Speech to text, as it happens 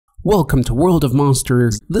Welcome to World of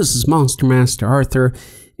Monsters. This is Monster Master Arthur,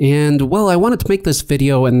 and well, I wanted to make this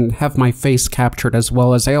video and have my face captured as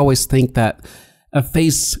well, as I always think that a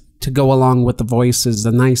face to go along with the voice is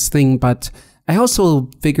a nice thing, but I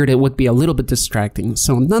also figured it would be a little bit distracting.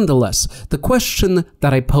 So nonetheless, the question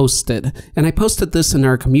that I posted, and I posted this in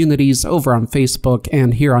our communities over on Facebook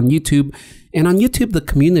and here on YouTube, and on YouTube the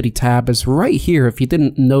community tab is right here if you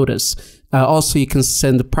didn't notice. Also, you can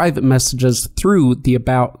send private messages through the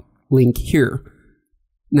About link here.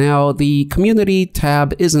 Now, the community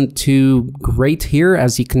tab isn't too great here,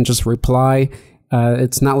 as you can just reply.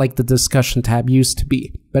 It's not like the discussion tab used to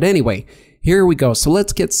be. But anyway, here we go. So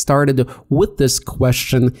let's get started with this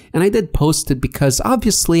question. And I did post it because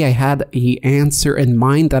obviously I had an answer in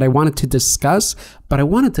mind that I wanted to discuss, but I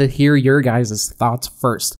wanted to hear your guys' thoughts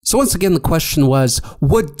first. So once again, the question was,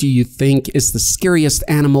 what do you think is the scariest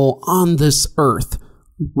animal on this earth?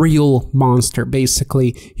 Real monster,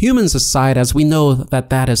 basically. Humans aside, as we know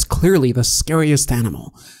that that is clearly the scariest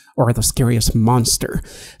animal, or the scariest monster.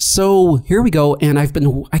 So here we go, and I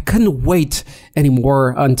couldn't wait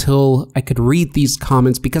anymore until I could read these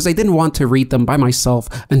comments, because I didn't want to read them by myself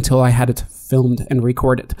until I had it filmed and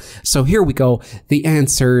recorded. So here we go, the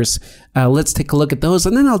answers. Let's take a look at those,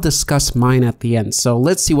 and then I'll discuss mine at the end. So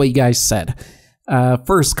let's see what you guys said.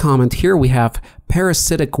 First comment here, we have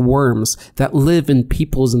parasitic worms that live in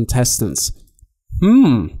people's intestines.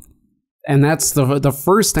 And that's the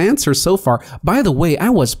first answer so far. By the way, I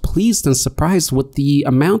was pleased and surprised with the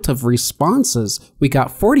amount of responses. We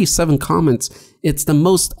got 47 comments. It's the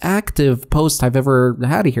most active post I've ever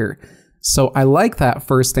had here. So I like that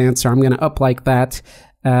first answer. I'm going to up like that.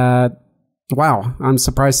 Wow, I'm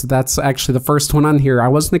surprised that that's actually the first one on here. I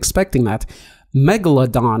wasn't expecting that.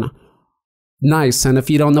 Megalodon. Nice, and if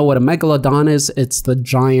you don't know what a megalodon is, it's the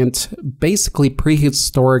giant, basically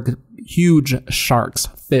prehistoric, huge sharks,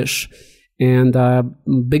 fish, and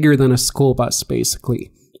bigger than a school bus,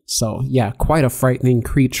 basically. So yeah, quite a frightening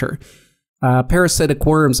creature. Parasitic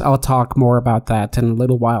worms, I'll talk more about that in a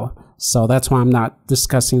little while, so that's why I'm not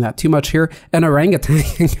discussing that too much here. And orangutan,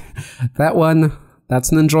 that one,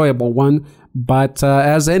 that's an enjoyable one, but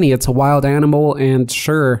as any, it's a wild animal, and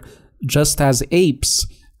sure, just as apes,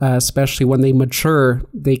 especially when they mature,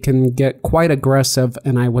 they can get quite aggressive,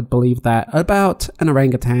 and I would believe that about an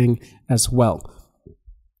orangutan as well.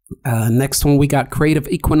 Next one, we got Creative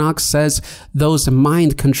Equinox says, those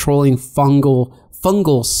mind-controlling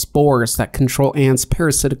fungal spores that control ants,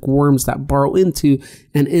 parasitic worms that burrow into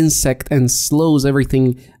an insect and slows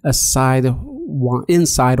everything inside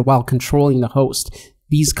while controlling the host.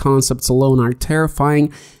 These concepts alone are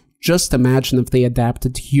terrifying. Just imagine if they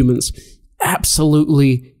adapted to humans.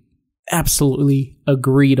 Absolutely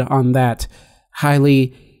agreed on that.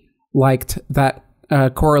 Highly liked that.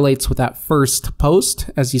 Correlates with that first post.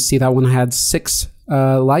 As you see, that one had 6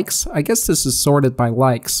 likes. I guess this is sorted by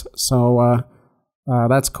likes, so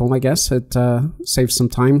that's cool. I guess it saves some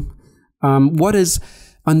time. What is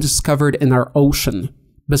undiscovered in our ocean?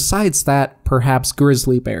 Besides that, perhaps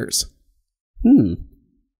grizzly bears.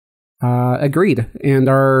 Agreed. And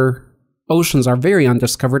our oceans are very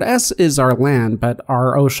undiscovered, as is our land, but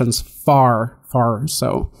our oceans far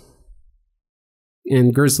so.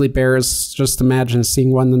 And grizzly bears, just imagine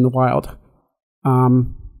seeing one in the wild.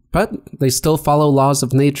 But they still follow laws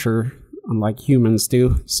of nature, unlike humans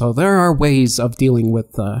do, so there are ways of dealing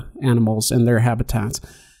with animals in their habitats.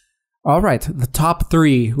 Alright, the top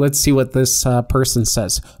 3, let's see what this person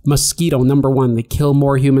says. Mosquito, number 1, they kill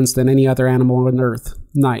more humans than any other animal on Earth.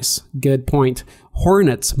 Nice, good point.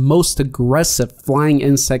 Hornets, most aggressive flying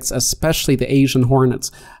insects, especially the Asian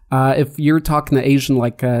hornets. If you're talking to Asian,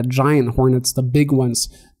 like giant hornets, the big ones,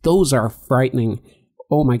 those are frightening.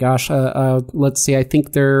 Oh my gosh, let's see, I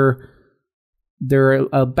think they're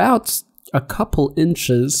about a couple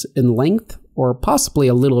inches in length, or possibly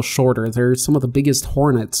a little shorter. They're some of the biggest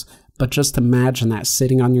hornets, but just imagine that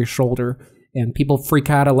sitting on your shoulder, and people freak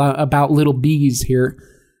out about little bees here.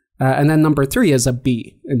 And then number 3 is a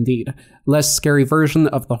bee, indeed. Less scary version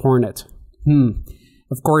of the hornet.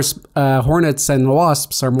 Of course, hornets and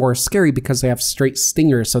wasps are more scary because they have straight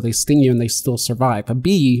stingers, so they sting you and they still survive. A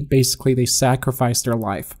bee, basically, they sacrifice their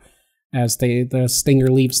life as the stinger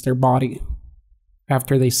leaves their body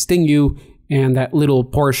after they sting you, and that little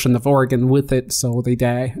portion of organ with it, so they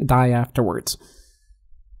die afterwards.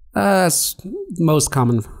 Most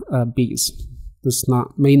common bees. This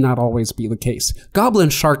may not always be the case. Goblin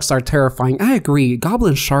sharks are terrifying. I agree.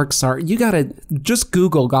 Goblin sharks are, you gotta just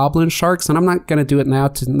Google goblin sharks, and I'm not gonna do it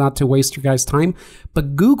now not to waste your guys' time,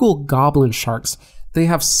 but Google goblin sharks. They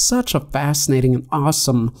have such a fascinating and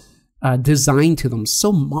awesome design to them.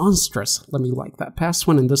 So monstrous. Let me like that past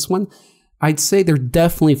one and this one. I'd say they're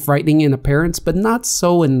definitely frightening in appearance, but not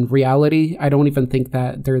so in reality. I don't even think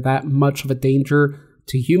that they're that much of a danger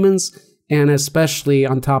to humans, and especially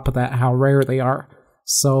on top of that, how rare they are.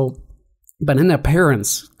 So, but in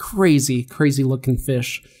appearance, crazy, crazy looking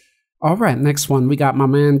fish. All right, next one. We got my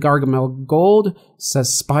man Gargamel Gold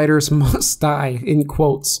says spiders must die, in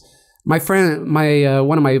quotes. My friend,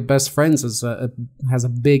 one of my best friends has a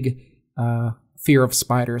big fear of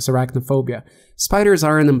spiders, arachnophobia. Spiders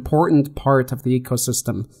are an important part of the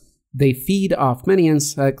ecosystem. They feed off many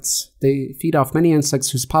insects.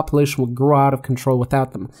 Whose population will grow out of control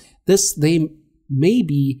without them. They may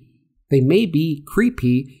be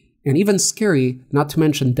creepy and even scary, not to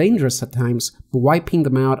mention dangerous at times, but wiping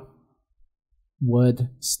them out would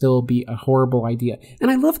still be a horrible idea. And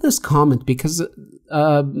I love this comment because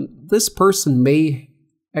this person may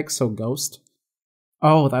exoghost.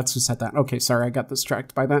 Oh, that's who said that. Okay, sorry, I got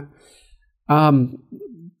distracted by that.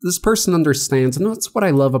 This person understands, and that's what I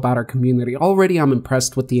love about our community. Already I'm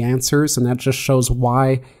impressed with the answers, and that just shows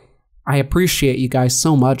why I appreciate you guys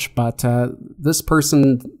so much, but this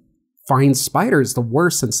person finds spiders the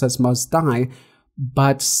worst and says must die,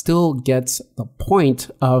 but still gets the point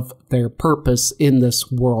of their purpose in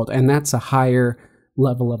this world, and that's a higher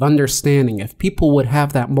level of understanding. If people would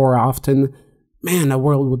have that more often, man, the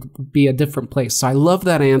world would be a different place. So I love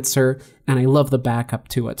that answer, and I love the backup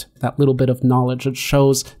to it. That little bit of knowledge. It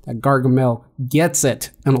shows that Gargamel gets it,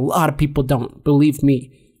 and a lot of people don't. Believe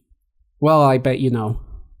me. Well, I bet you know.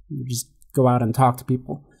 You just go out and talk to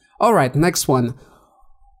people. All right, next one.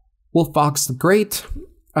 Wolf Fox the Great.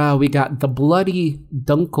 We got the bloody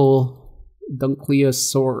Dunkleosaur.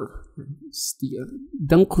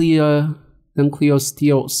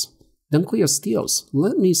 Dunkleosteos. Dunkleosteos.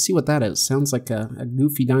 Let me see what that is. Sounds like a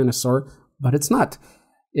goofy dinosaur, but it's not.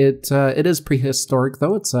 It is prehistoric,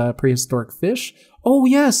 though. It's a prehistoric fish. Oh,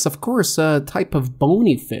 yes, of course, a type of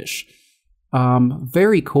bony fish.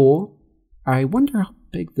 Very cool. I wonder how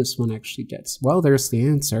big this one actually gets. Well, there's the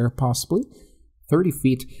answer, possibly. 30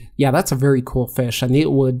 feet. Yeah, that's a very cool fish, and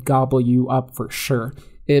it would gobble you up for sure.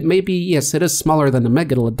 It may be, yes, it is smaller than the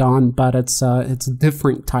Megalodon, but it's a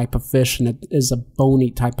different type of fish, and it is a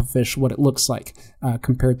bony type of fish, what it looks like,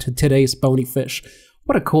 compared to today's bony fish.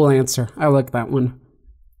 What a cool answer. I like that one.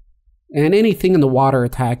 And anything in the water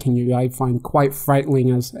attacking you, I find quite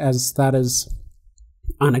frightening, as that is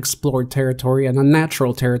unexplored territory and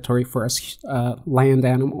unnatural territory for us land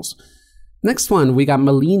animals. Next one, we got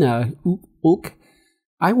Melina Ook.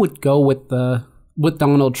 I would go with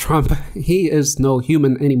Donald Trump. He is no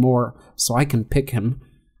human anymore, so I can pick him.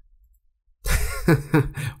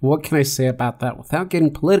 What can I say about that without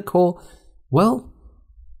getting political? Well,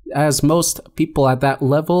 as most people at that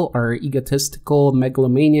level are egotistical,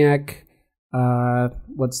 megalomaniac,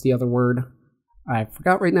 what's the other word? I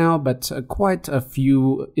forgot right now, but quite a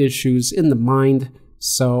few issues in the mind.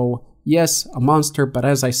 So, yes, a monster, but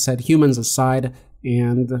as I said, humans aside,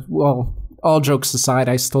 and, well, all jokes aside,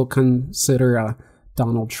 I still consider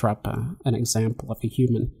Donald Trump an example of a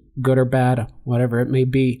human, good or bad, whatever it may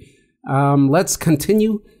be. Let's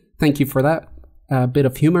continue. Thank you for that bit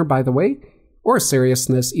of humor, by the way, or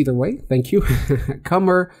seriousness, either way. Thank you.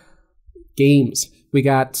 Comer Games. We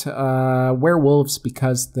got werewolves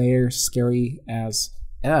because they're scary as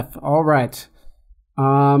F. All right.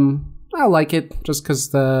 I like it just because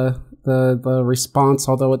the response,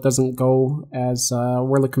 although it doesn't go as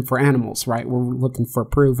we're looking for animals, right? We're looking for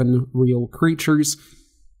proven real creatures.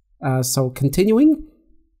 So continuing.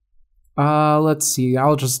 Let's see.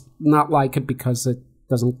 I'll just not like it because it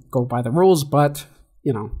doesn't go by the rules, but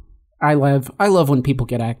you know, I love when people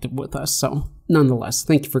get active with us. So nonetheless,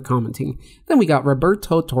 thank you for commenting. Then we got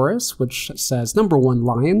Roberto Torres, which says number 1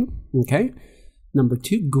 lion. Okay. Number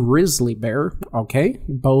 2, grizzly bear. Okay,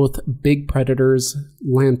 both big predators,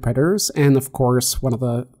 land predators, and of course one of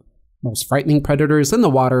the most frightening predators in the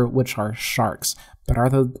water, which are sharks. But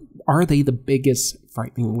are they the biggest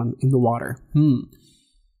frightening one in the water?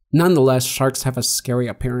 Nonetheless, sharks have a scary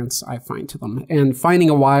appearance, I find, to them. And finding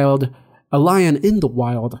a lion in the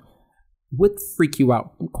wild would freak you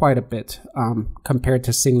out quite a bit compared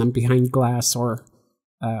to seeing them behind glass or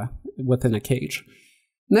within a cage.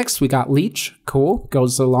 Next, we got leech. Cool.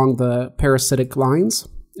 Goes along the parasitic lines.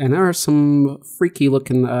 And there are some freaky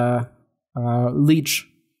looking leech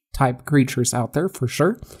type creatures out there for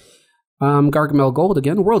sure. Gargamel Gold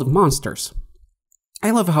again. World of Monsters.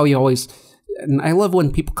 I love how and I love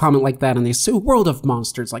when people comment like that and they say World of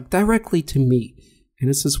Monsters, like directly to me. And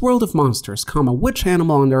it says World of Monsters, which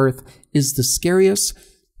animal on Earth is the scariest?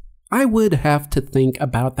 I would have to think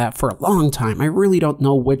about that for a long time. I really don't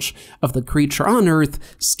know which of the creature on Earth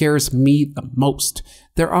scares me the most.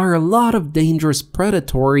 There are a lot of dangerous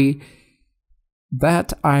predators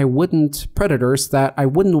that I wouldn't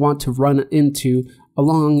want to run into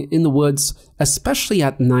along in the woods, especially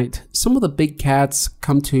at night. Some of the big cats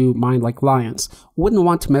come to mind like lions. Wouldn't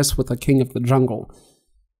want to mess with a king of the jungle,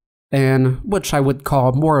 and which I would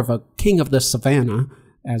call more of a king of the savannah,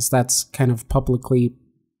 as that's kind of publicly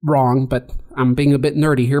wrong, but I'm being a bit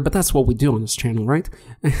nerdy here, but that's what we do on this channel, right?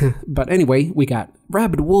 But anyway, we got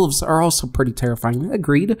rabid wolves are also pretty terrifying.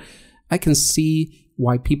 Agreed. I can see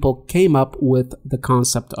why people came up with the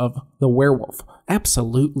concept of the werewolf.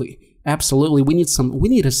 Absolutely. Absolutely. We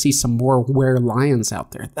need to see some more were-lions out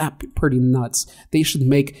there. That'd be pretty nuts. They should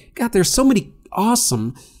make, God, there's so many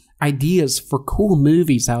awesome ideas for cool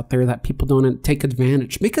movies out there that people don't take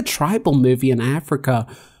advantage. Make a tribal movie in Africa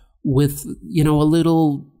with, you know, a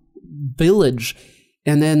little village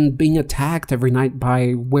and then being attacked every night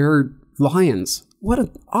by were-lions. What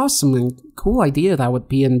an awesome and cool idea that would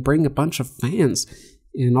be, and bring a bunch of fans.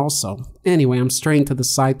 And also, anyway, I'm straying to the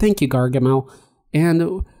side. Thank you, Gargamel.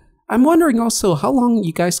 And I'm wondering also how long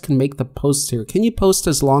you guys can make the posts here. Can you post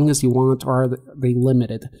as long as you want, or are they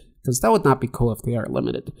limited? Because that would not be cool if they are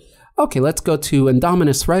limited. Okay, let's go to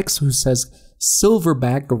Indominus Rex, who says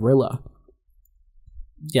silverback gorilla.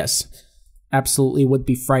 Yes, absolutely would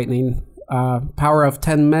be frightening. Power of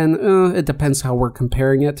 10 men, it depends how we're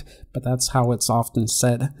comparing it, but that's how it's often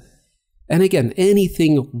said. And again,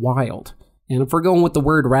 anything wild. And if we're going with the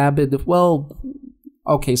word rabid, well,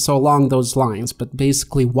 okay, so along those lines, but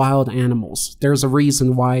basically wild animals. There's a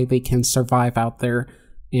reason why they can survive out there,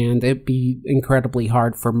 and it'd be incredibly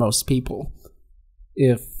hard for most people,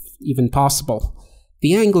 if even possible.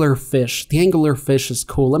 The anglerfish. The anglerfish is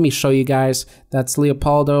cool. Let me show you guys. That's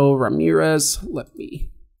Leopoldo Ramirez. Let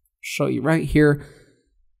me show you right here.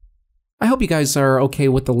 I hope you guys are okay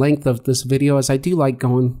with the length of this video, as I do like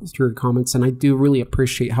going through your comments, and I do really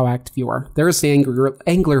appreciate how active you are. There's the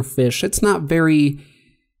anglerfish.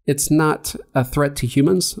 It's not a threat to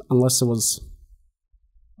humans, unless it was...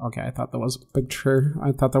 Okay, I thought that was a picture.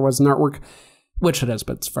 I thought that was an artwork, which it is,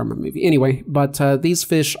 but it's from a movie. Anyway, but these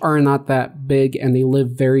fish are not that big, and they live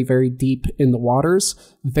very, very deep in the waters.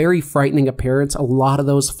 Very frightening appearance. A lot of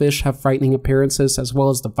those fish have frightening appearances, as well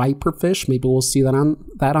as the viper fish. Maybe we'll see that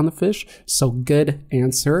on the fish. So good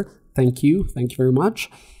answer. Thank you. Thank you very much.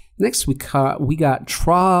 Next, we got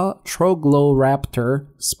Trogloraptor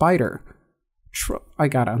spider.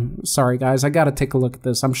 Sorry guys, I gotta take a look at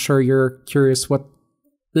this. I'm sure you're curious what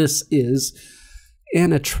this is.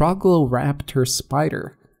 And a Trogloraptor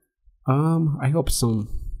spider. I hope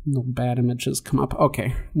no bad images come up.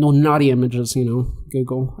 Okay, no naughty images, you know,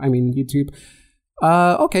 YouTube.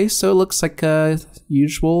 Okay, so it looks like a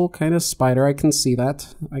usual kind of spider. I can see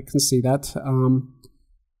that.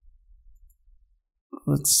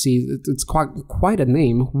 Let's see, it's quite a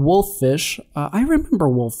name. Wolffish. I remember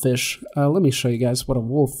wolffish. Let me show you guys what a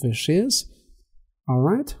wolffish is.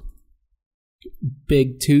 Alright.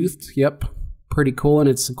 Big toothed, yep. Pretty cool, and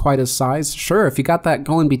it's quite a size. Sure, if you got that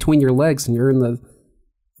going between your legs and you're in the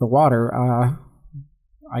water,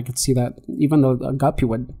 I could see that. Even though a guppy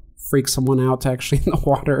would freak someone out actually in the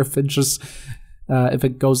water if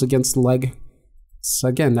it goes against the leg. So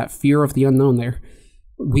again, that fear of the unknown there.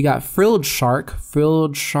 We got frilled shark.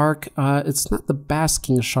 Frilled shark, it's not the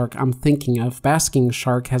basking shark I'm thinking of. Basking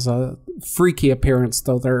shark has a freaky appearance,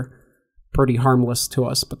 though they're pretty harmless to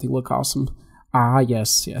us, but they look awesome. Ah,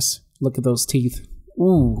 yes. Look at those teeth.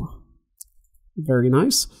 Ooh, very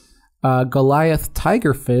nice. Goliath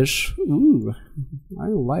tigerfish. Ooh, I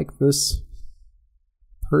like this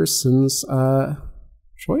person's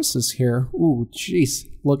choices here. Ooh, jeez,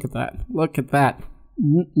 look at that.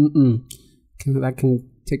 That can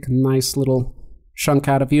take a nice little chunk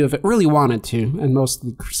out of you if it really wanted to, and most of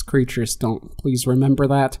the creatures don't. Please remember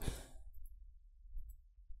that,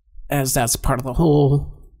 as that's part of the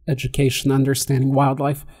whole education, understanding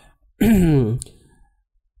wildlife.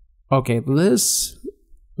 Okay, this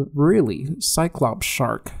really Cyclops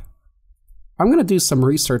shark. I'm gonna do some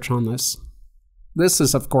research on this. This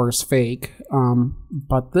is of course fake,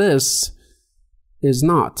 but this is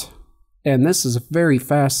not. And this is very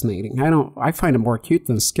fascinating. I find it more cute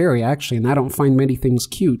than scary, actually, and I don't find many things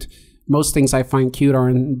cute. Most things I find cute are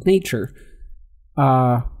in nature.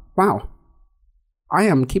 Wow. I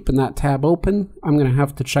am keeping that tab open. I'm going to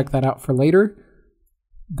have to check that out for later.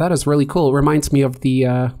 That is really cool. It reminds me of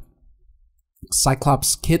the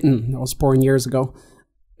Cyclops kitten that was born years ago.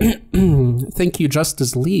 Thank you,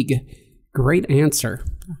 Justice League. Great answer.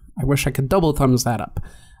 I wish I could double thumbs that up.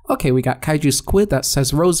 Okay, we got Kaiju Squid that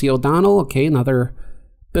says Rosie O'Donnell. Okay, another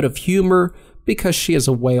bit of humor because she is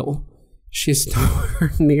a whale. She's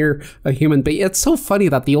nowhere near a human being. It's so funny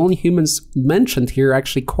that the only humans mentioned here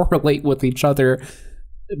actually correlate with each other,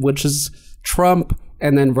 which is Trump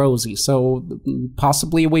and then Rosie. So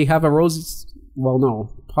possibly we have a Rosie. Well,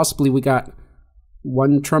 no. Possibly we got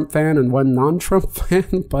one Trump fan and one non-Trump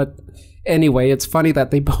fan. But anyway, it's funny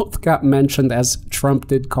that they both got mentioned as Trump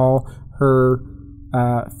did call her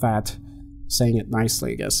fat. Saying it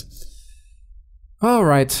nicely, I guess. All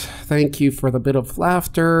right, thank you for the bit of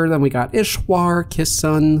laughter. Then we got Ishwar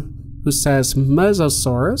Kisun, who says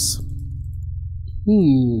Mesosaurus.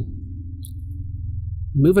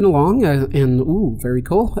 Moving along, and ooh, very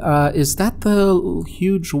cool. Is that the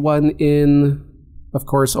huge one in, of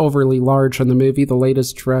course, overly large in the movie, the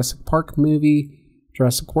latest Jurassic Park movie,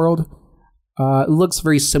 Jurassic World? It looks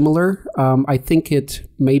very similar. I think it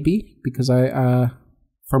may be, because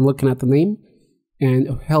from looking at the name.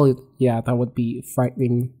 And hell, yeah, that would be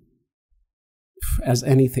frightening as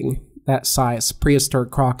anything. That size.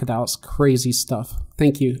 Prehistoric crocodiles. Crazy stuff.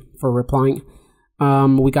 Thank you for replying.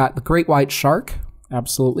 We got the great white shark.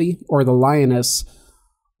 Absolutely. Or the lioness.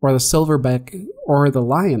 Or the silverback. Or the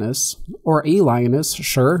lioness. Or a lioness.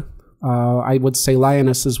 Sure. I would say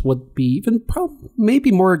lionesses would be even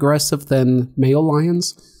maybe more aggressive than male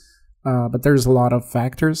lions. But there's a lot of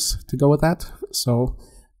factors to go with that. So...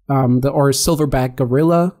 or silverback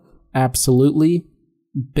gorilla, absolutely.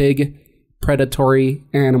 Big predatory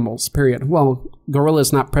animals, period. Well, gorilla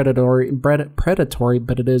is not predatory,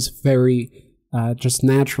 but it is very just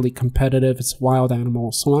naturally competitive. It's a wild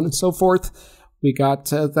animal, so on and so forth. We got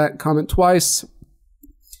that comment twice.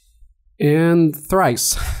 And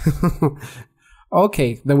thrice.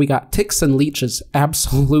 Okay, then we got ticks and leeches,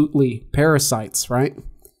 absolutely. Parasites, right?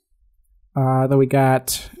 Then we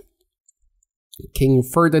got... King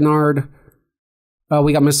Ferdinand.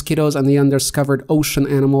 We got mosquitoes and the undiscovered ocean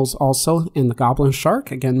animals also. And the goblin shark.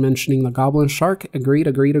 Again, mentioning the goblin shark. Agreed.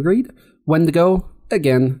 Wendigo.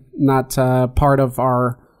 Again, not part of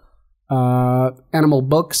our animal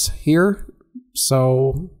books here.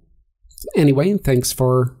 So, anyway, thanks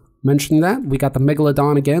for mentioning that. We got the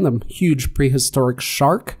megalodon again. A huge prehistoric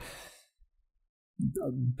shark.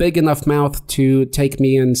 Big enough mouth to take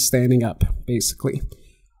me in standing up, basically.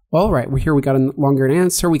 All right, here we got a longer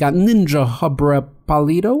answer. We got Ninja Hubra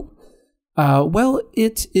Palido. Well,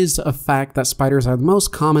 it is a fact that spiders are the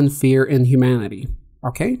most common fear in humanity.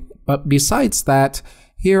 Okay, but besides that,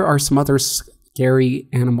 here are some other scary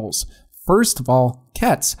animals. First of all,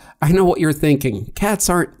 cats. I know what you're thinking. Cats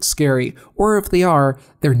aren't scary, or if they are,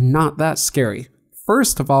 they're not that scary.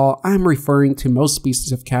 First of all, I'm referring to most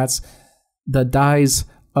species of cats, the size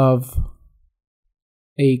of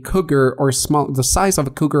a cougar or the size of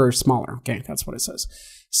a cougar or smaller. Okay, that's what it says.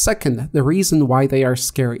 Second, the reason why they are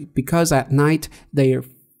scary, because at night they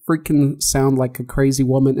freaking sound like a crazy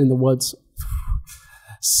woman in the woods.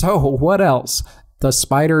 So what else? The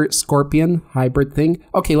spider-scorpion hybrid thing.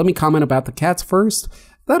 Okay, let me comment about the cats first.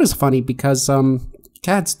 That is funny because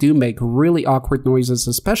cats do make really awkward noises,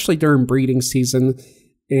 especially during breeding season.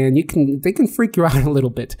 And they can freak you out a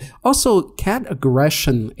little bit. Also, cat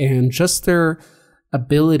aggression and just their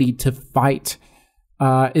ability to fight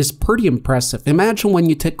is pretty impressive. Imagine when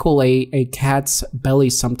you tickle a cat's belly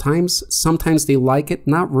sometimes. Sometimes they like it,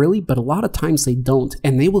 not really, but a lot of times they don't,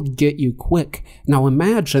 and they will get you quick. Now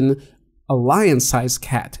imagine a lion-sized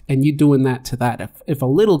cat, and you doing that to that. If a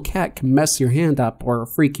little cat can mess your hand up or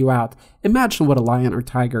freak you out, imagine what a lion or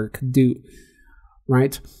tiger could do,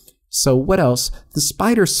 right? So what else? The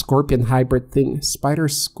spider-scorpion hybrid thing.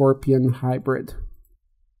 Spider-scorpion hybrid.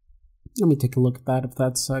 Let me take a look at that, if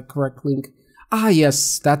that's a correct link. Ah,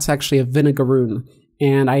 yes, that's actually a vinegaroon.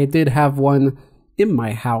 And I did have one in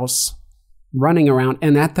my house running around.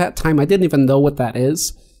 And at that time, I didn't even know what that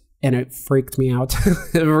is. And it freaked me out.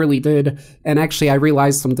 It really did. And actually, I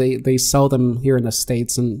realized they sell them here in the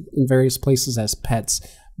States and in various places as pets.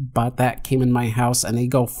 But that came in my house, and they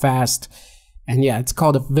go fast. And yeah, it's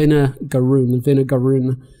called a vinegaroon.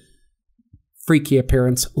 Vinegaroon. Freaky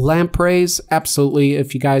appearance. Lampreys, absolutely.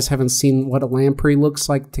 If you guys haven't seen what a lamprey looks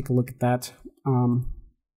like, take a look at that.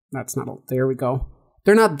 That's not. There we go.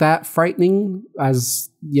 They're not that frightening as,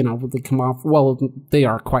 you know, they come off. Well, they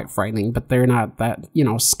are quite frightening, but they're not that, you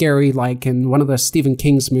know, scary. Like in one of the Stephen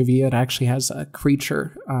King's movie, it actually has a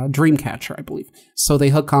creature, Dreamcatcher, I believe. So they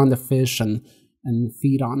hook on the fish and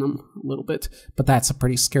feed on them a little bit. But that's a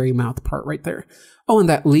pretty scary mouth part right there. Oh, and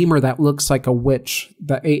that lemur that looks like a witch,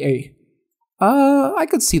 the AA. I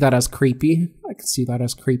could see that as creepy. I could see that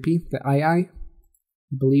as creepy. The I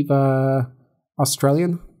believe,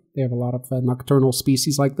 Australian. They have a lot of nocturnal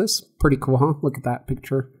species like this. Pretty cool, huh? Look at that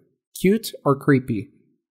picture. Cute or creepy?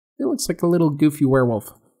 It looks like a little goofy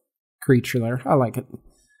werewolf creature there. I like it.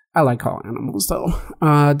 I like all animals, though.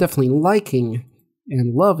 Definitely liking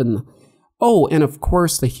and loving. Oh, and of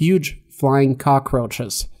course, the huge flying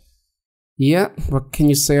cockroaches. Yeah, what can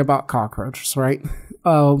you say about cockroaches, right?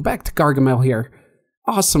 Oh, back to Gargamel here.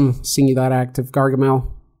 Awesome seeing you that active,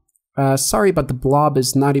 Gargamel. Sorry, but the blob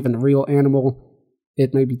is not even a real animal.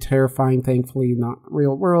 It may be terrifying, thankfully not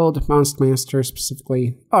real world. Monster Master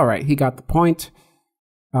specifically. Alright, he got the point.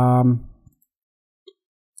 Oh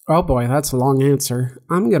boy, that's a long answer.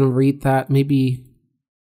 I'm gonna read that maybe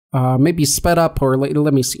sped up, or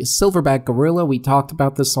let me see. A silverback gorilla, we talked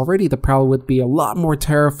about this already. The prowl would be a lot more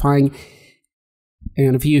terrifying.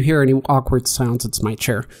 And if you hear any awkward sounds, it's my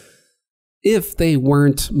chair. If they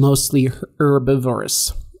weren't mostly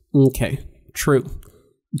herbivorous. Okay, true.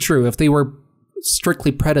 True, if they were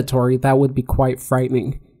strictly predatory, that would be quite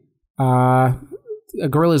frightening. A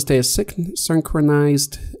gorilla's day is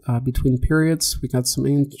synchronized between periods. We got some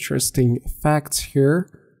interesting facts here.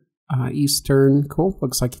 Eastern, cool.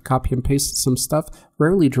 Looks like he copy and pasted some stuff.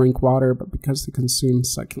 Rarely drink water, but because they consume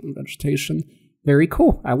succulent vegetation. Very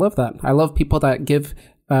cool. I love that. I love people that give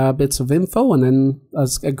bits of info and then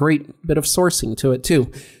a great bit of sourcing to it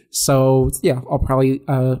too. So yeah, I'll probably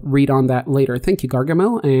read on that later. Thank you,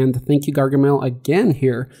 Gargamel, and thank you, Gargamel, again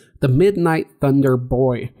here. The Midnight Thunder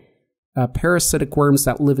Boy. Parasitic worms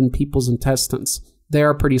that live in people's intestines. They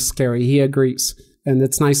are pretty scary, he agrees. And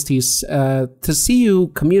it's nice to see you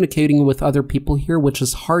communicating with other people here, which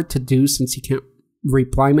is hard to do since you can't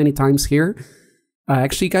reply many times here.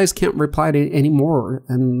 Actually, you guys can't reply to anymore,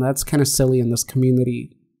 and that's kind of silly in this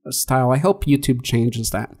community style. I hope YouTube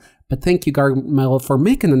changes that. But thank you, Gargamel, for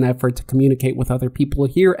making an effort to communicate with other people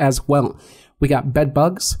here as well. We got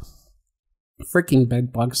bedbugs. Freaking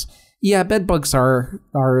bedbugs. Yeah, bedbugs are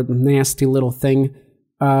a nasty little thing.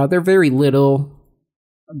 They're very little,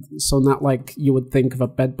 so not like you would think of a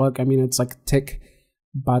bedbug. I mean, it's like a tick.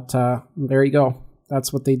 But there you go.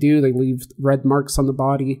 That's what they do. They leave red marks on the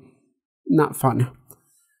body. Not fun.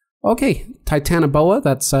 Okay, Titanoboa.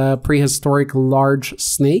 That's a prehistoric large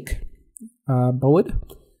snake. Boid.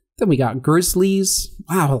 Then we got grizzlies.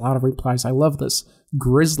 Wow, a lot of replies. I love this.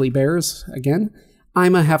 Grizzly bears, again.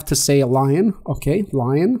 I'ma have to say a lion. Okay,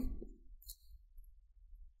 lion.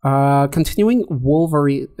 Continuing,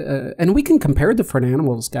 Wolverine. And we can compare different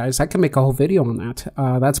animals, guys. I can make a whole video on that.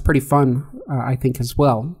 That's pretty fun, I think, as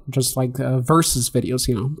well. Just like versus videos,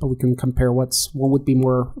 you know. But we can compare what would be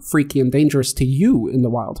more freaky and dangerous to you in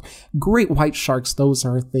the wild. Great white sharks. Those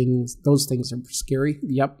things are scary.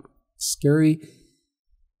 Yep, scary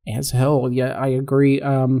as hell. Yeah, I agree.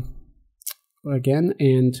 Again,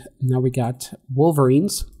 and now we got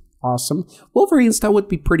wolverines. Awesome. Wolverines, that would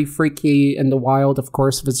be pretty freaky in the wild, of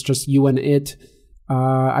course, if it's just you and it.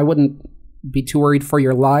 I wouldn't be too worried for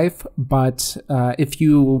your life, but if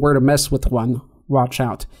you were to mess with one, watch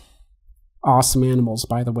out. Awesome animals,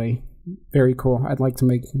 by the way. Very cool. I'd like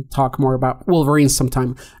to talk more about wolverines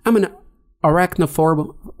sometime. I'm an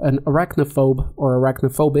arachnophobe or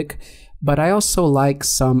arachnophobic, but I also like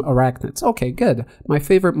some arachnids. Okay, good. My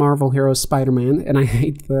favorite Marvel hero is Spider-Man, and I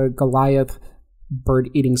hate the Goliath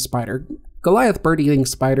bird-eating spider. Goliath bird-eating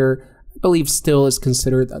spider, I believe, still is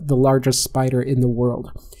considered the largest spider in the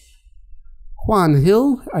world. Juan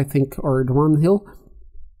Hill, I think, or Juan Hill,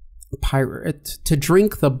 pirate, to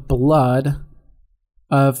drink the blood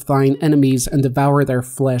of thine enemies and devour their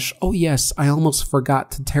flesh. Oh yes, I almost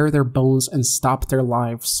forgot, to tear their bones and stop their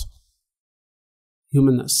lives.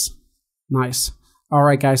 Humanness. Nice.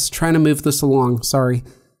 Alright guys, trying to move this along, sorry.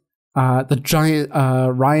 The giant,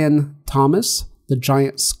 Ryan Thomas, the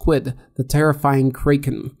giant squid, the terrifying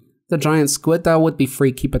kraken. The giant squid, that would be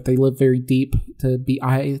freaky, but they live very deep to be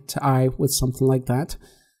eye to eye with something like that.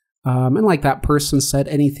 And like that person said,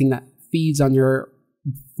 anything that feeds on your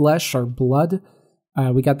flesh or blood.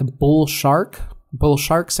 We got the bull sharks,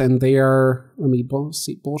 and they are,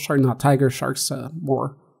 bull shark, not tiger sharks,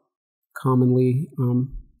 more commonly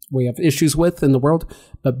we have issues with in the world,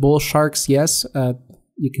 but bull sharks, yes,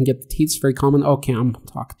 you can get the teeth, very common. Okay, I'm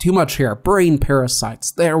talking too much here. Brain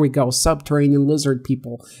parasites, there we go, subterranean lizard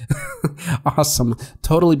people. Awesome,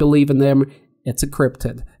 totally believe in them. It's a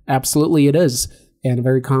cryptid, absolutely it is, and a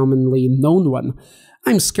very commonly known one.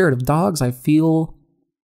 I'm scared of dogs. I feel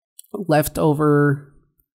left over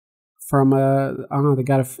from I don't know, they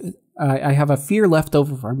got I have a fear left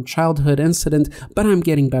over from childhood incident, but I'm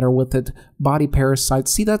getting better with it. Body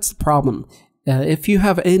parasites. See, that's the problem. If you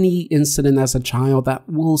have any incident as a child, that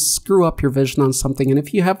will screw up your vision on something, and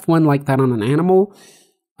if you have one like that on an animal,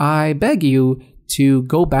 I beg you to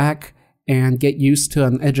go back and get used to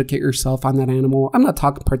and educate yourself on that animal. I'm not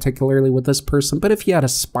talking particularly with this person, but if you had a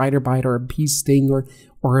spider bite or a bee sting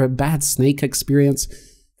or a bad snake experience,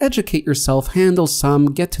 educate yourself, handle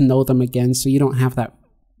some, get to know them again so you don't have that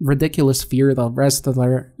ridiculous fear the rest of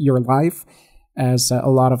your life, as a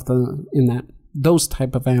lot of those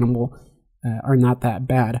type of animal are not that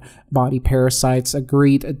bad. Body parasites,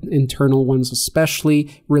 agreed, internal ones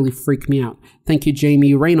especially, really freak me out. Thank you,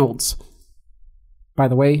 Jamie Reynolds. By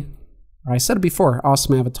the way, I said it before,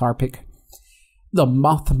 awesome avatar pick. The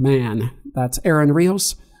Mothman, that's Aaron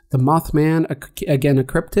Rios. The Mothman, again a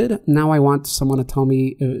cryptid. Now I want someone to tell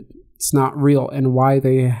me it's not real and why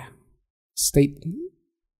they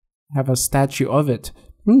have a statue of it.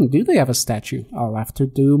 Do they have a statue? I'll have to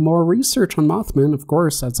do more research on Mothman, of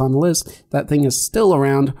course, that's on the list. That thing is still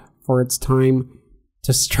around for its time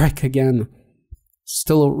to strike again.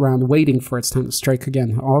 Still around waiting for its time to strike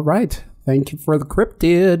again. All right, thank you for the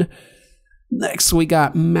cryptid. Next we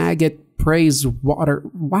got Maggot Praise Water.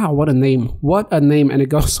 Wow, what a name. What a name, and it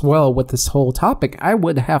goes well with this whole topic. I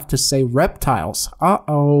would have to say reptiles.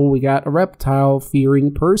 Uh-oh, we got a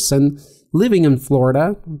reptile-fearing person living in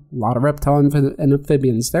Florida. A lot of reptile and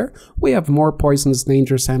amphibians there. We have more poisonous,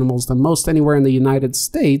 dangerous animals than most anywhere in the United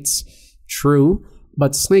States. True,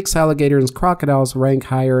 but snakes, alligators, and crocodiles rank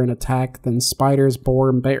higher in attack than spiders, boar,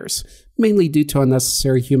 and bears, mainly due to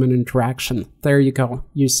unnecessary human interaction. There you go,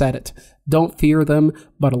 you said it. Don't fear them,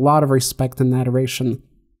 but a lot of respect and adoration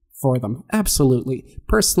for them. Absolutely.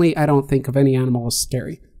 Personally, I don't think of any animal as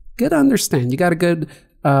scary. Good to understand. You got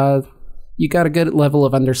a good level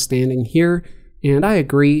of understanding here, and I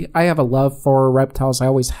agree. I have a love for reptiles. I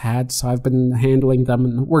always had, so I've been handling them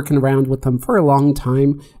and working around with them for a long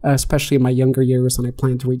time, especially in my younger years, and I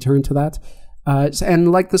plan to return to that.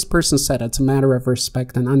 And like this person said, it's a matter of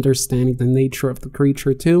respect and understanding the nature of the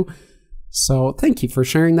creature too. So thank you for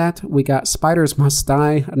sharing that. We got Spiders Must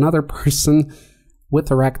Die, another person with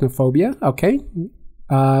arachnophobia. Okay.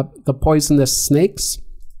 The poisonous snakes.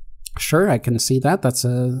 Sure, I can see that. That's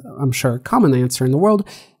I'm sure, a common answer in the world.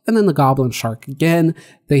 And then the goblin shark. Again,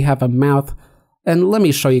 they have a mouth. And let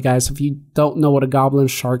me show you guys, if you don't know what a goblin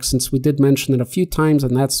shark, since we did mention it a few times,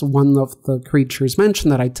 and that's one of the creatures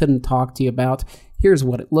mentioned that I didn't talk to you about. Here's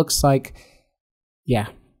what it looks like. Yeah.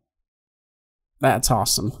 That's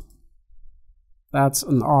awesome. That's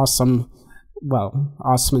an awesome, well,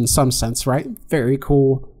 awesome in some sense, right? Very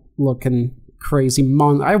cool looking, crazy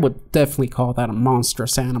I would definitely call that a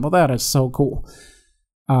monstrous animal. That is so cool.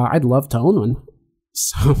 I'd love to own one.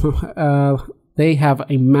 So they have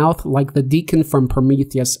a mouth like the deacon from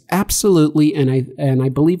Prometheus. Absolutely, and I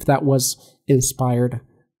believe that was inspired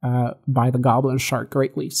by the goblin shark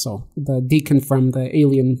greatly. So the deacon from the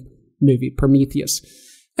alien movie Prometheus.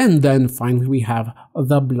 And then finally we have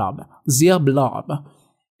the blob.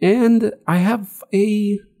 And I have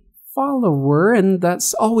a follower, and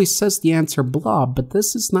that's always says the answer blob, but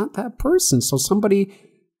this is not that person. So somebody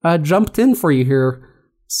jumped in for you here.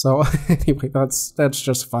 So anyway, that's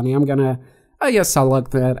just funny. I guess I'll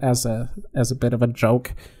look at that as a bit of a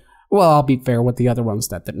joke. Well, I'll be fair with the other ones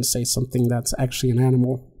that didn't say something that's actually an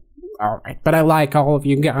animal. All right, but I like all of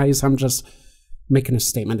you guys. I'm just making a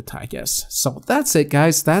statement, I guess. So that's it,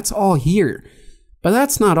 guys. That's all here. But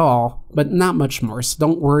that's not all, but not much more. So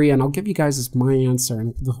don't worry, and I'll give you guys my answer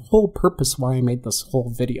and the whole purpose why I made this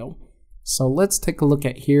whole video. So let's take a look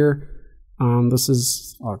at here. This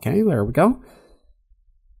is okay. There we go.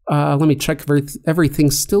 Let me check if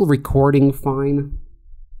everything's still recording fine.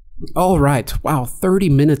 All right. Wow, 30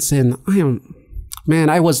 minutes in.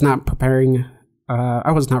 I was not preparing.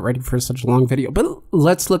 I was not ready for such a long video, but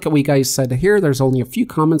let's look at what you guys said here. There's only a few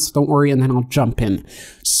comments, don't worry, and then I'll jump in.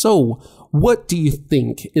 So, what do you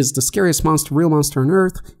think is the scariest monster, real monster on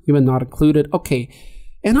Earth, human not included? Okay,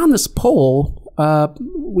 and on this poll,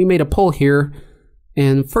 we made a poll here,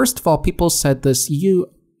 and first of all, people said this,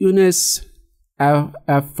 Eunice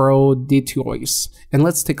Aphroditeus, and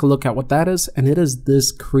let's take a look at what that is, and it is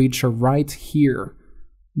this creature right here.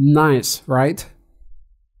 Nice, right?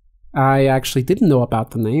 I actually didn't know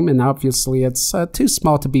about the name, and obviously it's too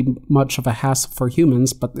small to be much of a hassle for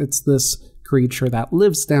humans, but it's this creature that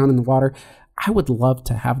lives down in the water. I would love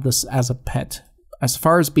to have this as a pet. As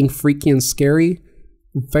far as being freaky and scary,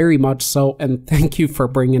 very much so, and thank you for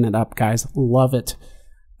bringing it up, guys. Love it.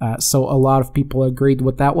 So a lot of people agreed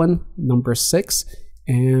with that one, number 6,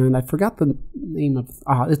 and I forgot the name of,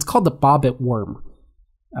 it's called the bobbit worm.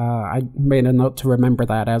 I made a note to remember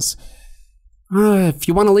that as... if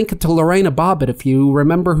you want to link it to Lorena Bobbitt, if you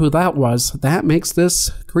remember who that was, that makes this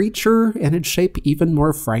creature and its shape even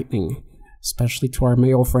more frightening. especially to our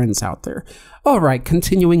male friends out there. All right,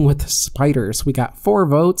 continuing with spiders. We got 4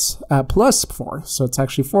 votes, plus 4. So it's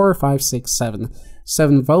actually 4, 5, 6, 7.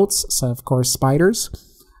 7 votes, so of course spiders.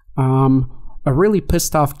 A really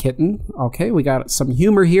pissed off kitten. Okay, we got some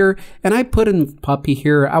humor here. And I put in puppy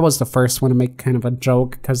here. I was the first one to make kind of a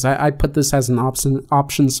joke because I put this as an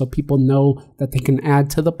option so people know that they can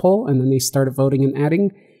add to the poll, and then they started voting and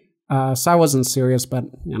adding. So I wasn't serious, but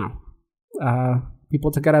you know,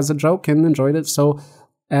 people took it as a joke and enjoyed it. So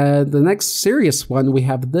the next serious one, we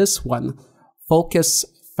have this one, Fulcus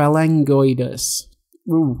phalangoides.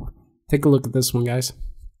 Ooh, take a look at this one, guys.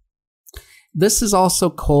 This is also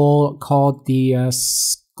called the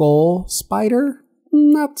skull spider.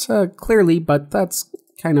 Not clearly, but that's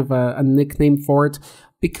kind of a nickname for it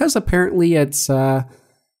because apparently it's what's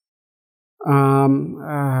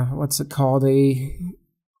it called? A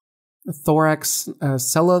thorax,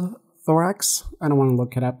 celothorax. I don't want to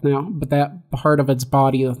look it up now, but that part of its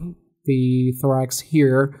body, the thorax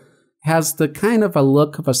here, has the kind of a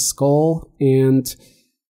look of a skull. And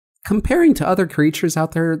comparing to other creatures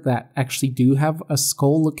out there that actually do have a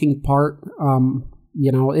skull-looking part,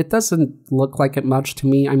 you know, it doesn't look like it much to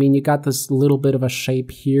me. I mean, you got this little bit of a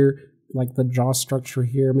shape here, like the jaw structure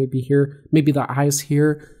here, maybe the eyes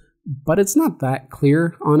here, but it's not that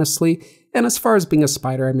clear, honestly. And as far as being a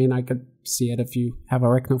spider, I mean, I could see it if you have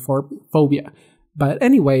arachnophobia. But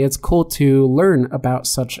anyway, it's cool to learn about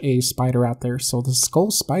such a spider out there. So the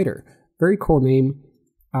skull spider, very cool name.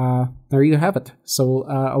 There you have it. So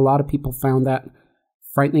a lot of people found that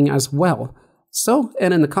frightening as well. So,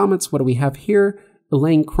 and in the comments, what do we have here?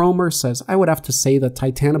 Elaine Cromer says, I would have to say the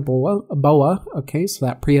Titanoboa. Okay, so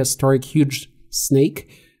that prehistoric huge snake.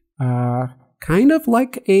 Kind of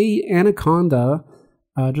like a anaconda,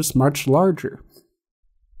 just much larger.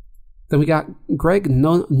 Then we got Greg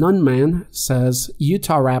Nunman says,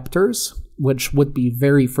 Utah raptors, which would be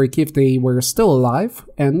very freaky if they were still alive,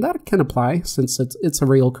 and that can apply since it's a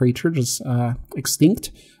real creature, just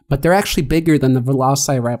extinct. But they're actually bigger than the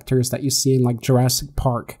velociraptors that you see in like Jurassic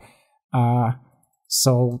Park.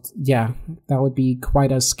 So yeah, that would be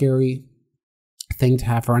quite a scary thing to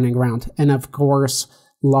have running around. And of course,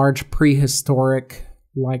 large prehistoric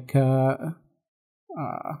like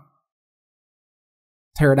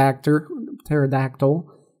pterodactyl.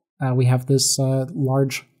 We have this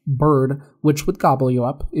large bird which would gobble you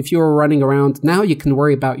up. If you were running around, now you can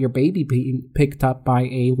worry about your baby being picked up by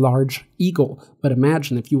a large eagle, but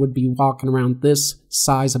imagine if you would be walking around, this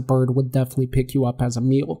size of bird would definitely pick you up as a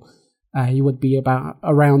meal. You would be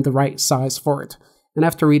around the right size for it. And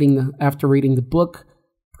after reading the book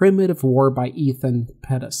Primitive War by Ethan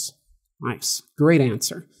Pettis. Nice, great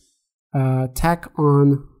answer. Tack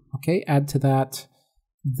on, okay, add to that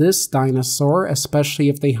this dinosaur, especially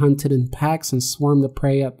if they hunted in packs and swarmed the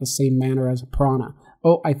prey at the same manner as a piranha.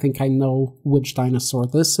 Oh, I think I know which dinosaur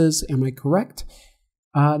this is. Am I correct?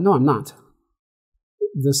 No, I'm not.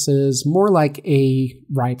 This is more like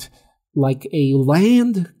like a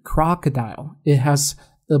land crocodile. It has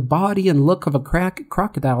the body and look of a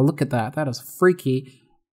crocodile. Look at that. That is freaky.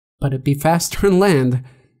 But it'd be faster in land,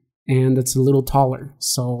 and it's a little taller.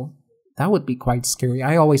 So that would be quite scary.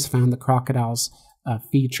 I always found the crocodiles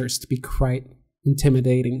features to be quite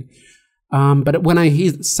intimidating. But when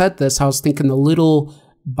he said this, I was thinking the little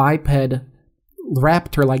biped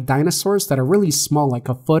raptor-like dinosaurs that are really small, like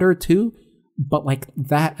a foot or two, but like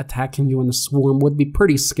that attacking you in a swarm would be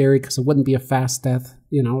pretty scary because it wouldn't be a fast death,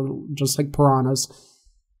 you know, just like piranhas,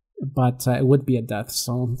 but it would be a death,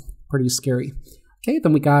 so pretty scary. Okay,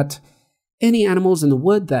 then we got any animals in the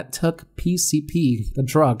wood that took PCP, the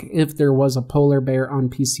drug, if there was a polar bear on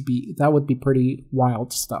PCP. That would be pretty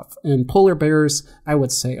wild stuff. And polar bears, I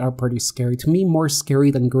would say, are pretty scary. To me, more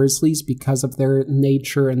scary than grizzlies because of their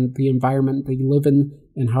nature and the environment they live in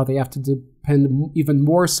and how they have to depend even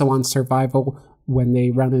more so on survival when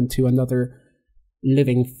they run into another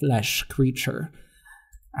living flesh creature.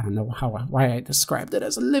 I don't know why I described it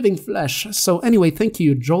as a living flesh. So anyway, thank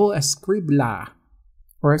you, Joel Escribla.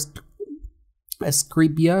 Or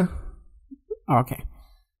Escribia. Okay.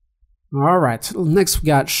 All right. Next, we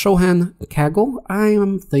got Shohan Kaggle. I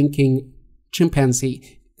am thinking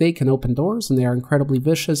chimpanzee. They can open doors, and they are incredibly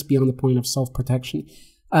vicious beyond the point of self-protection.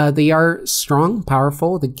 They are strong,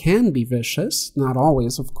 powerful. They can be vicious. Not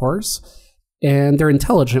always, of course. And they're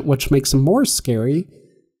intelligent, which makes them more scary.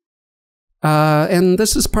 And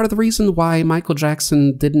this is part of the reason why Michael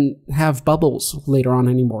Jackson didn't have Bubbles later on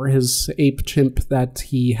anymore, his ape chimp that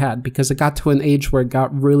he had, because it got to an age where it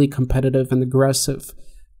got really competitive and aggressive.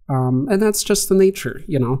 And that's just the nature,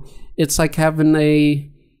 you know. It's like having a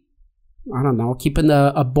I don't know, keeping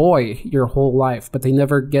a boy your whole life, but they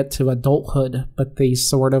never get to adulthood, but they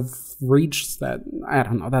sort of reach that. I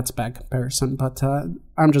don't know, that's a bad comparison, but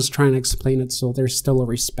I'm just trying to explain it so there's still a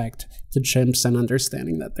respect to chimps and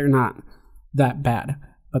understanding that they're not that bad,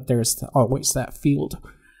 but there's always that field.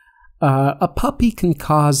 A puppy can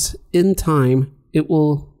cause in time, it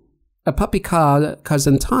will... A puppy cause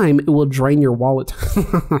in time, it will drain your wallet.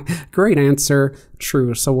 Great answer.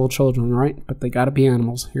 True, so will children, right? But they gotta be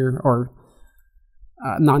animals here, or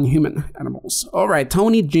non-human animals. All right,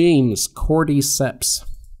 Tony James, cordyceps.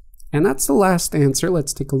 And that's the last answer.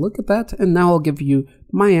 Let's take a look at that. And now I'll give you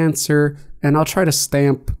my answer, and I'll try to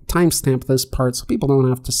timestamp this part so people don't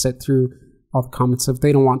have to sit through all the comments if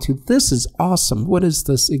they don't want to. This is awesome. What is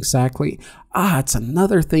this exactly? It's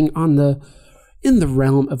another thing in the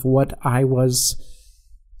realm of what I was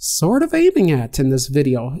sort of aiming at in this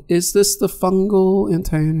video. Is this the fungal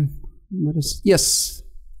yes,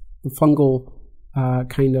 the fungal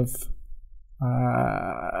kind of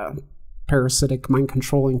parasitic mind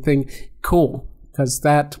controlling thing. Cool, because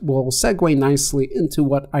that will segue nicely into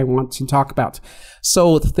what I want to talk about.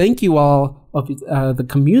 So thank you all of the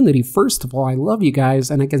community. First of all, I love you guys,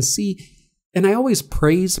 and I can see... And I always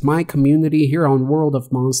praise my community here on World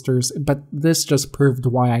of Monsters, but this just proved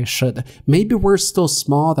why I should. Maybe we're still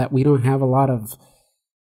small, that we don't have a lot of,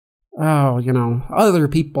 other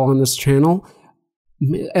people on this channel.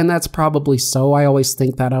 And that's probably so. I always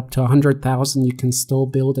think that up to 100,000, you can still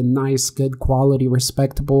build a nice, good quality,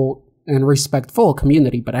 respectable, and respectful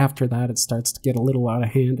community. But after that, it starts to get a little out of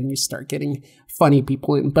hand, and you start getting funny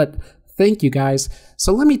people in. But thank you guys.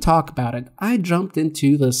 So let me talk about it. I jumped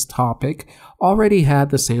into this topic, already had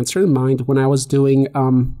this answer in mind when I was doing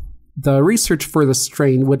the research for the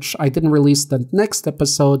strain, which I didn't release the next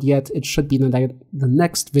episode yet. It should be the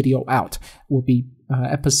next video out. Will be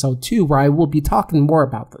episode 2, where I will be talking more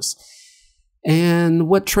about this. And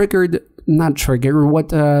what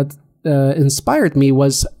inspired me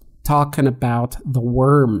was talking about the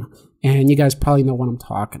worm. And you guys probably know what I'm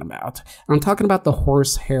talking about. I'm talking about the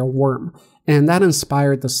horsehair worm. And that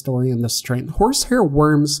inspired the story in the strain. Horsehair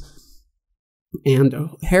worms and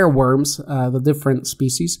hair worms, the different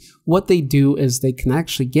species, what they do is they can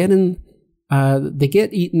actually get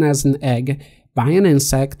eaten as an egg by an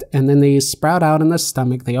insect, and then they sprout out in the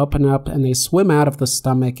stomach. They open up and they swim out of the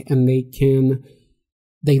stomach, and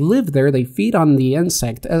they live there. They feed on the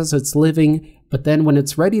insect as it's living, but then when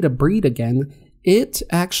it's ready to breed again, it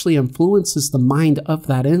actually influences the mind of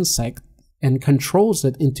that insect and controls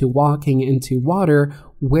it into walking into water,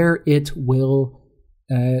 where it will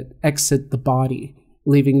exit the body,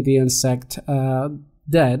 leaving the insect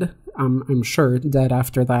dead, I'm sure dead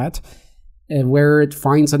after that, where it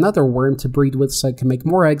finds another worm to breed with so it can make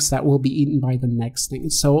more eggs that will be eaten by the next thing.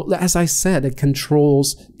 So as I said, it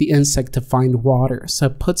controls the insect to find water. So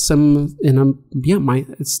it puts them in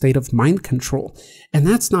a state of mind control. And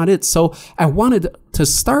that's not it. So I wanted to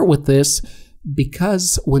start with this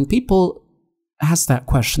because when people ask that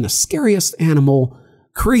question, the scariest animal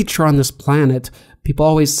creature on this planet, people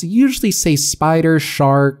always usually say spider,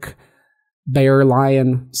 shark, bear,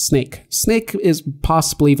 lion, snake. Snake is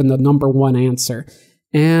possibly even the #1 answer.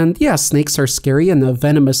 And yeah, snakes are scary, and a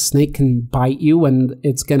venomous snake can bite you, and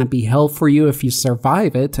it's going to be hell for you if you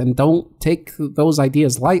survive it. And don't take those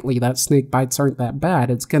ideas lightly, that snake bites aren't that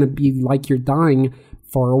bad. It's going to be like you're dying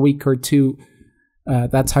for a week or two.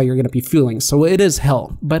 That's how you're going to be feeling. So it is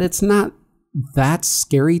hell, but it's not that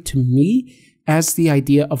scary to me as the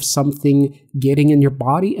idea of something getting in your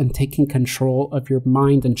body and taking control of your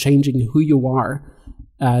mind and changing who you are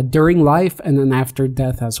during life and then after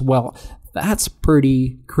death as well. That's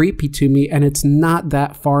pretty creepy to me, and it's not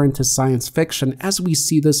that far into science fiction, as we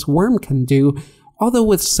see this worm can do, although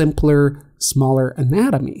with simpler, smaller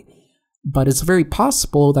anatomy. But it's very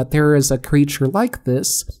possible that there is a creature like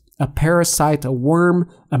this, a parasite, a worm,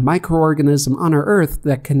 a microorganism on our Earth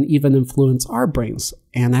that can even influence our brains.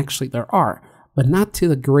 And actually there are, but not to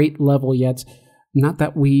the great level yet, not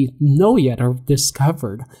that we know yet or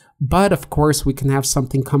discovered. But of course we can have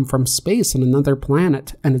something come from space on another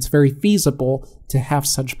planet, and it's very feasible to have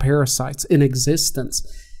such parasites in existence.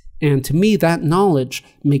 And to me, that knowledge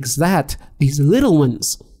makes these little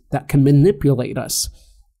ones that can manipulate us,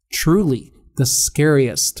 truly the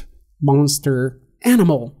scariest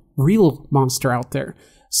animal, real monster out there.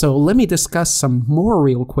 So let me discuss some more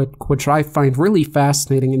real quick, which I find really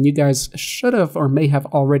fascinating, and you guys should have or may have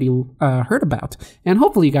already heard about. And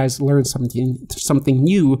hopefully you guys learned something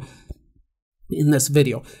new in this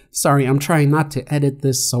video. Sorry, I'm trying not to edit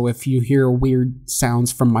this, so if you hear weird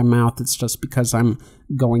sounds from my mouth, it's just because I'm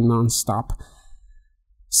going non-stop.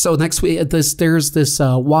 So next there's this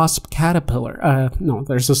wasp caterpillar. No,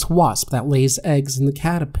 there's this wasp that lays eggs in the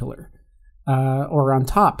caterpillar, or on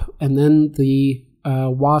top, and then the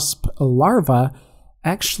wasp larva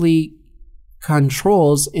actually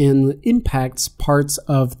controls and impacts parts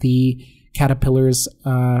of the caterpillar's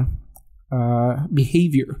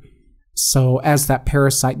behavior. So as that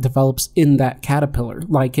parasite develops in that caterpillar,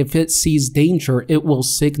 like if it sees danger, it will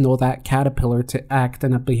signal that caterpillar to act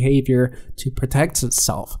in a behavior to protect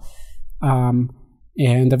itself. And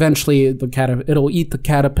eventually it'll eat the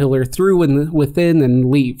caterpillar through and within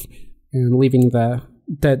and leave, and leaving the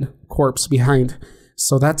dead corpse behind.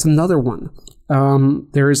 So that's another one.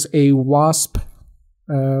 There's a wasp.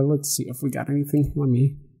 Let's see if we got anything. Let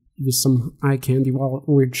me give you some eye candy while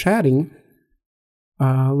we're chatting.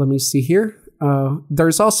 Let me see here.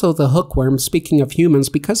 There's also the hookworm. Speaking of humans,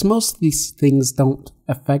 because most of these things don't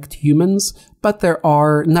affect humans, but there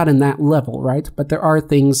are, not in that level, right? But there are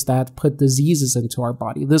things that put diseases into our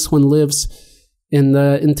body. This one lives in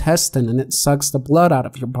the intestine and it sucks the blood out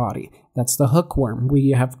of your body. That's the hookworm.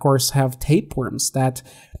 We, of course, have tapeworms that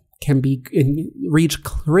can reach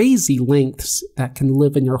crazy lengths, that can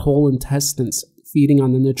live in your whole intestines, feeding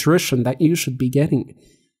on the nutrition that you should be getting.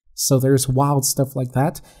 So there's wild stuff like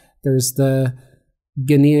that. There's the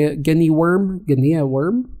guinea worm.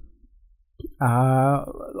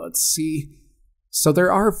 Let's see. So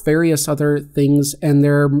there are various other things, and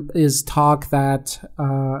there is talk that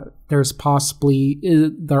there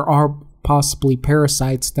are possibly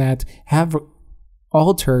parasites that have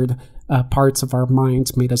altered parts of our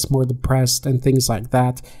minds, made us more depressed and things like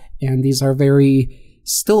that. And these are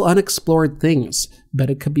still unexplored things, but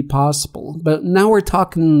it could be possible. But now we're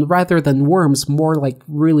talking, rather than worms, more like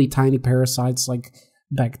really tiny parasites like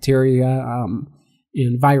bacteria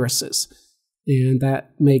and viruses. And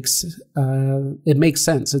that makes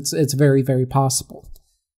sense. It's very, very possible.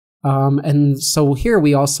 And so here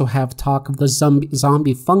we also have talk of the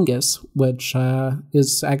zombie fungus, which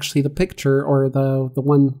is actually the picture, or the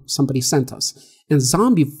one somebody sent us. And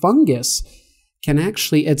zombie fungus can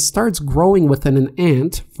actually, it starts growing within an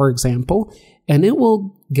ant, for example, and it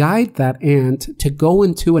will guide that ant to go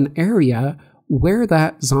into an area where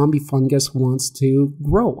that zombie fungus wants to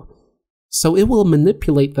grow. So it will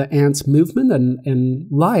manipulate the ant's movement and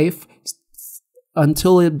life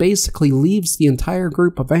until it basically leaves the entire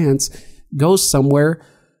group of ants, goes somewhere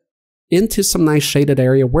into some nice shaded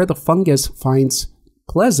area where the fungus finds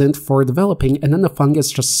pleasant for developing, and then the fungus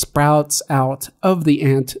just sprouts out of the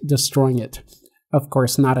ant, destroying it. Of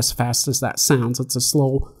course, not as fast as that sounds. It's a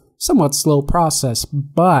somewhat slow process,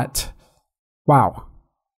 but wow.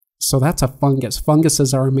 So that's a fungus.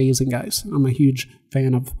 Funguses are amazing, guys. I'm a huge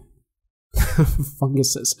fan of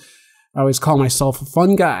funguses. I always call myself a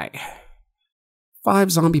fun guy.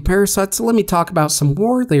 5 zombie parasites. Let me talk about some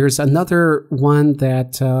more. There's another one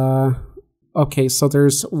that, okay, so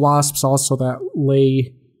there's wasps also that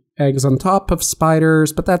lay eggs on top of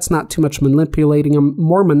spiders, but that's not too much manipulating them.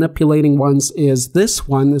 More manipulating ones is this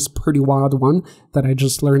one, this pretty wild one that I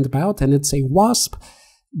just learned about, and it's a wasp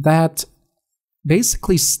that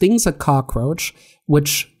basically stings a cockroach,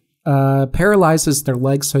 which paralyzes their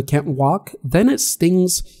legs so it can't walk. Then it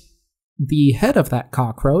stings the head of that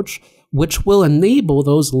cockroach, which will enable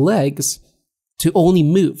those legs to only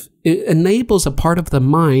move. It enables a part of the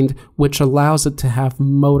mind which allows it to have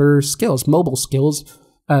motor skills,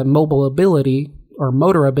 mobile ability or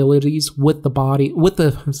motor abilities with the body, with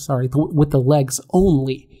the legs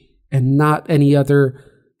only, and not any other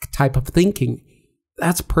type of thinking.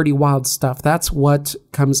 That's pretty wild stuff. That's what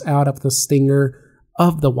comes out of the stinger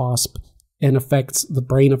of the wasp and affects the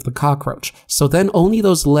brain of the cockroach. So then only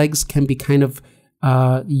those legs can be kind of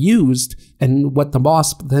used, and what the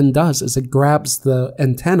wasp then does is it grabs the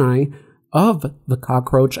antennae of the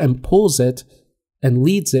cockroach and pulls it and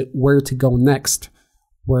leads it where to go next,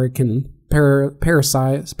 where it can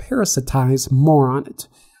parasitize more on it.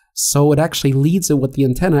 So it actually leads it with the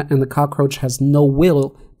antenna, and the cockroach has no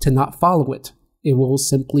will to not follow it. It will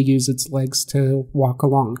simply use its legs to walk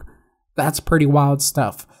along. That's pretty wild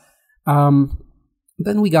stuff. Then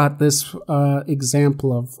we got this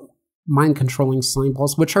example of mind-controlling slime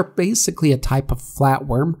balls, which are basically a type of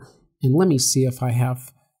flatworm. And let me see if I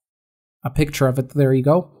have a picture of it. There you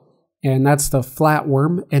go. And that's the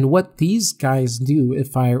flatworm. And what these guys do,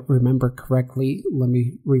 if I remember correctly, let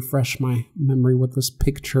me refresh my memory with this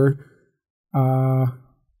picture.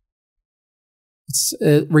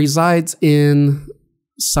 It resides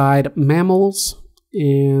inside mammals.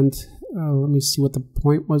 And let me see what the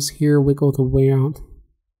point was here. Wiggle the way out.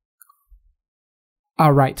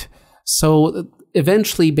 All right. So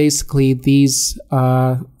eventually, basically, these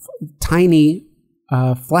tiny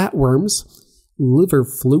flatworms, liver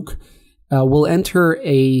fluke, will enter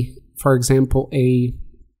for example, an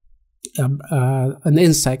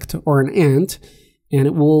insect or an ant, and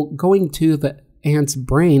it will go into the ant's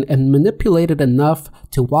brain and manipulate it enough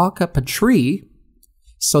to walk up a tree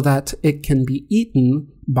so that it can be eaten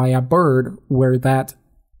by a bird where that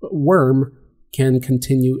worm can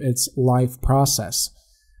continue its life process.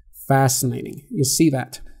 Fascinating. You see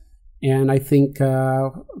that. And I think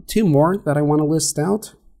 2 more that I want to list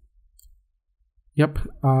out. Yep,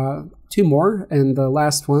 2 more, and the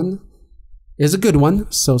last one is a good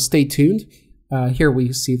one, so stay tuned. Here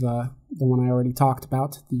we see the one I already talked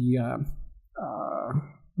about, the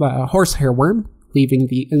horsehair worm leaving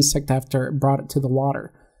the insect after it brought it to the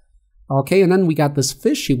water. Okay, and then we got this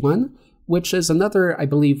fishy one, which is another, I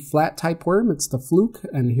believe, flat type worm. It's the fluke,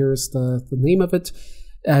 and here's the name of it.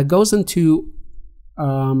 Goes into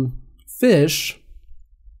fish,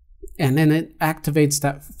 and then it activates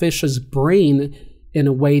that fish's brain in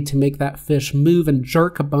a way to make that fish move and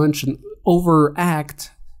jerk a bunch and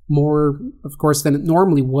overact more, of course, than it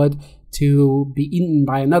normally would, to be eaten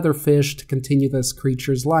by another fish to continue this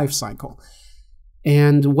creature's life cycle.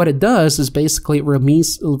 And what it does is basically it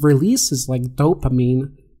releases like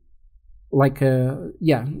dopamine, like a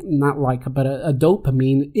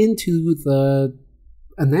dopamine into the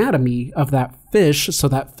anatomy of that fish, so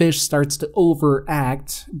that fish starts to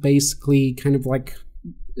overact, basically kind of like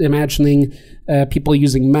imagining people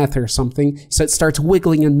using meth or something. So it starts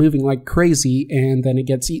wiggling and moving like crazy, and then it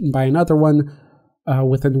gets eaten by another one,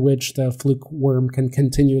 within which the fluke worm can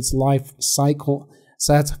continue its life cycle.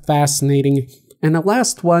 So that's fascinating. And the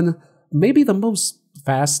last one, maybe the most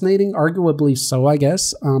fascinating, arguably so, I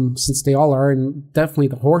guess, since they all are, and definitely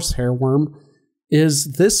the horsehair worm,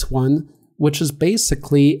 is this one, which is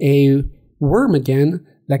basically a worm again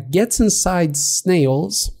that gets inside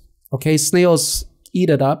snails. Okay, snails eat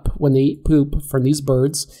it up when they eat poop from these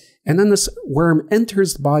birds, and then this worm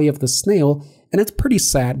enters the body of the snail, and it's pretty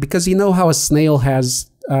sad because you know how a snail has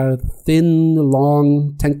thin,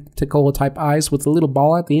 long, tentacle-type eyes with a little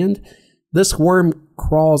ball at the end? This worm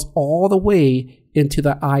crawls all the way into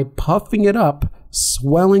the eye, puffing it up,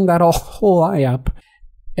 swelling that whole eye up,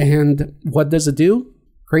 and what does it do?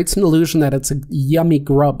 Creates an illusion that it's a yummy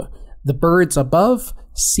grub. The birds above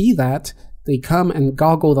see that, they come and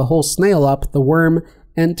goggle the whole snail up. The worm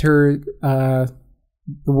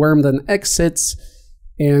then exits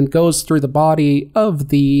and goes through the body of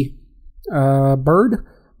the bird,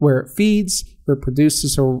 where it feeds,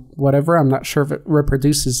 reproduces, or whatever. I'm not sure if it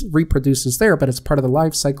reproduces there, but it's part of the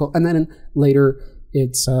life cycle. And then later,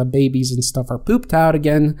 its babies and stuff are pooped out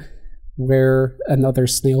again, where another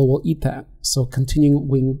snail will eat that. So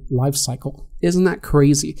continuing life cycle. Isn't that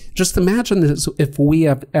crazy? Just imagine this, if we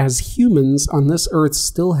have, as humans on this earth,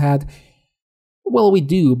 still had, well, we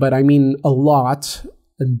do, but I mean a lot,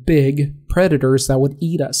 and big predators that would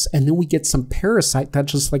eat us, and then we get some parasite that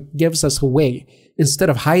just like gives us away. Instead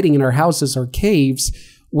of hiding in our houses or caves,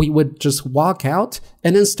 we would just walk out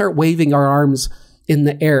and then start waving our arms in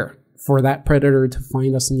the air for that predator to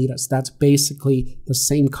find us and eat us. That's basically the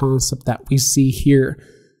same concept that we see here.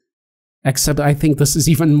 Except I think this is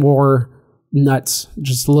even more nuts,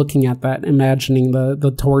 just looking at that, imagining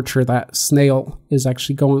the torture that snail is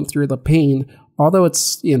actually going through, the pain. Although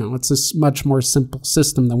it's, you know, it's a much more simple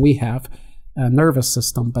system than we have, a nervous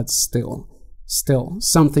system, but still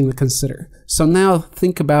something to consider. So now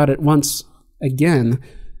think about it once again.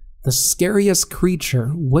 The scariest creature,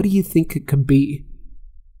 what do you think it could be?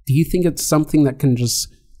 Do you think it's something that can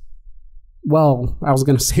just, well, I was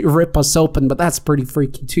going to say rip us open, but that's pretty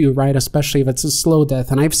freaky too, right? Especially if it's a slow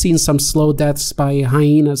death. And I've seen some slow deaths by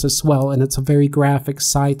hyenas as well, and it's a very graphic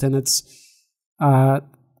sight, and it's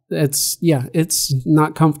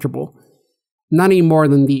not comfortable. Not any more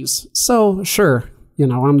than these. So, sure, you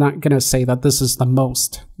know, I'm not going to say that this is the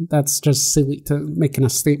most. That's just silly to making a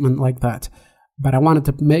statement like that. But I wanted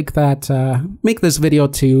to make this video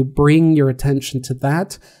to bring your attention to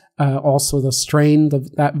that. Also the strain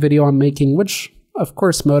of that video I'm making, which of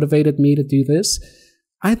course motivated me to do this.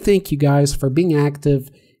 I thank you guys for being active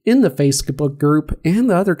in the Facebook group and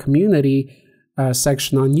the other community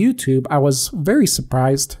section on YouTube. I was very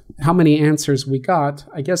surprised how many answers we got.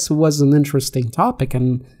 I guess it was an interesting topic,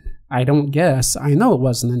 and I know it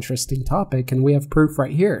was an interesting topic, and we have proof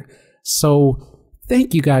right here. So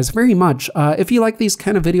thank you guys very much. If you like these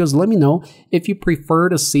kind of videos, let me know. If you prefer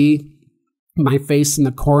to see my face in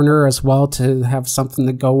the corner as well, to have something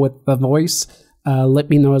to go with the voice, let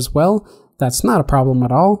me know as well. That's not a problem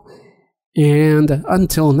at all. And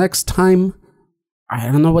until next time, I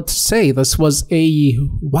don't know what to say. This was a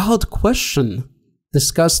wild question.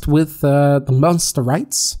 discussed with the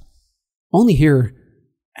Monsterites, only here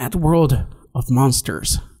at World of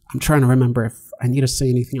Monsters. I'm trying to remember if I need to say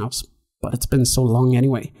anything else, but it's been so long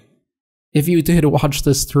anyway. If you did watch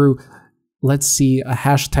this through, let's see, a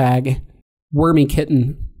hashtag wormy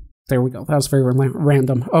kitten. There we go. That was very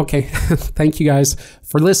random. Okay, thank you guys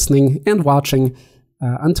for listening and watching.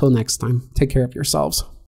 Until next time, take care of yourselves.